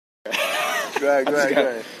Go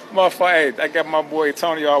ahead. Motherfucker, hey, I got my boy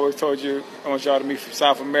Tony always told you, I want y'all to meet from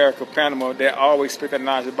South America, Panama. They always speak that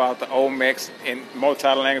knowledge about the Olmecs and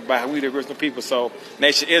multi-language about how we the original people. So,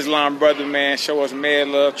 Nation Islam, brother, man, show us mad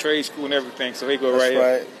love, trade school and everything. So, he go That's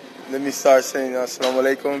right here. Let me start saying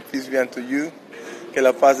Assalamu alaikum, peace be unto you. Que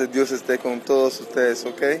la paz de Dios esté con todos ustedes,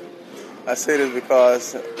 okay? I say this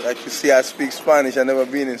because, like you see, I speak Spanish. I've never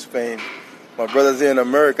been in Spain. My brothers here in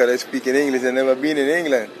America, they speak in English. They've never been in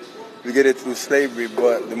England. We get it through slavery.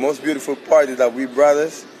 But the most beautiful part is that we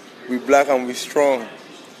brothers, we black and we strong.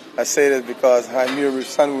 I say this because I'm here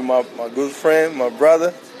with my good friend, my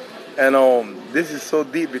brother. And this is so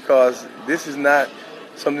deep because this is not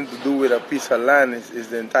something to do with a piece of land. It's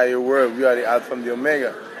the entire world. We are the Alpha and the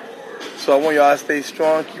Omega. So I want y'all to stay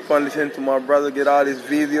strong. Keep on listening to my brother. Get all his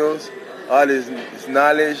videos, all his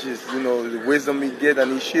knowledge, the wisdom he get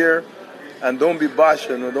and he share. And don't be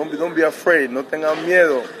bashful, don't be afraid. No tengan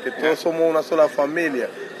miedo. Que todos somos una sola familia.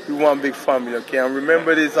 We one big family, okay? And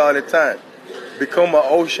remember this all the time. Become an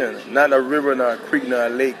ocean, not a river, not a creek, not a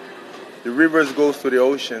lake. The rivers goes to the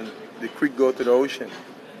ocean. The creek goes to the ocean.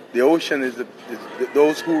 The ocean is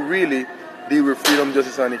those who really deal with freedom,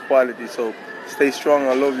 justice, and equality. So stay strong.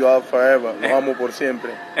 I love you all forever. Nos amo por siempre.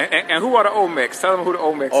 And who are the Olmecs? Tell them who the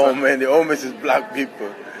Olmecs are. Oh, man, the Olmecs is black people.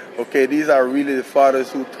 Okay, these are really the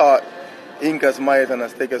fathers who taught Incas, Mayas, and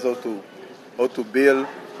Aztecas how to build,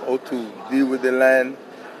 how to deal with the land.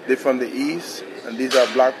 They're from the East, and these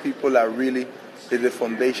are black people that really is the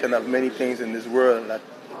foundation of many things in this world.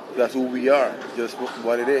 That's who we are, just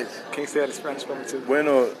what it is. Can you say that in Spanish for me too?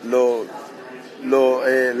 Bueno,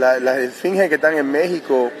 las esfinges que están en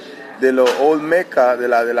México de los Old Mecca, de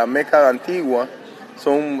la Meca antigua,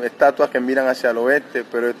 son estatuas que miran hacia el oeste,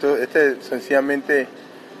 pero este sencillamente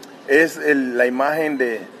es la imagen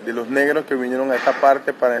de los negros que vinieron a esta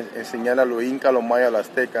parte para enseñar a los incas, a los mayas, a los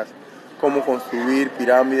aztecas cómo construir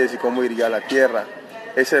pirámides y cómo irrigar la tierra.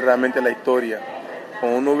 Esa es realmente la historia.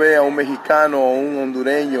 Cuando uno ve a un mexicano o un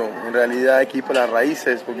hondureño, en realidad aquí por las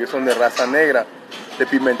raíces, porque son de raza negra, de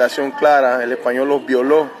pigmentación clara, el español los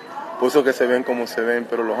violó, por eso que se ven como se ven,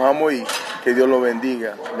 pero los amo y que Dios los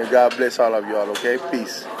bendiga. May God bless all of y'all, okay?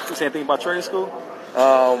 Peace. You say anything about trade school?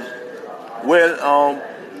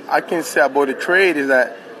 I can say about the trade is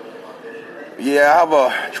that, I have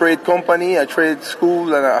a trade company, a trade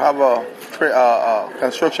school, and I have a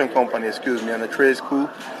construction company, and a trade school.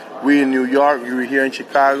 We in New York, we here in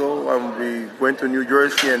Chicago, and we went to New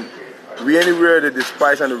Jersey, and we anywhere that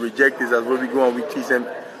despise and the reject is, that's where we go and we teach them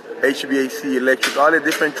HVAC, electric, all the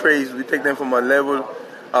different trades. We take them from a level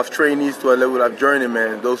of trainees to a level of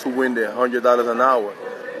journeymen, those who win the $100 an hour.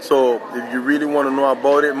 So if you really want to know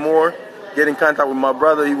about it more, get in contact with my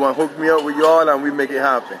brother. He want to hook me up with y'all, and we make it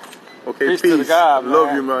happen. Okay, peace. To the God,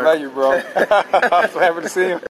 love you, man. Love you, bro. I'm so happy to see him.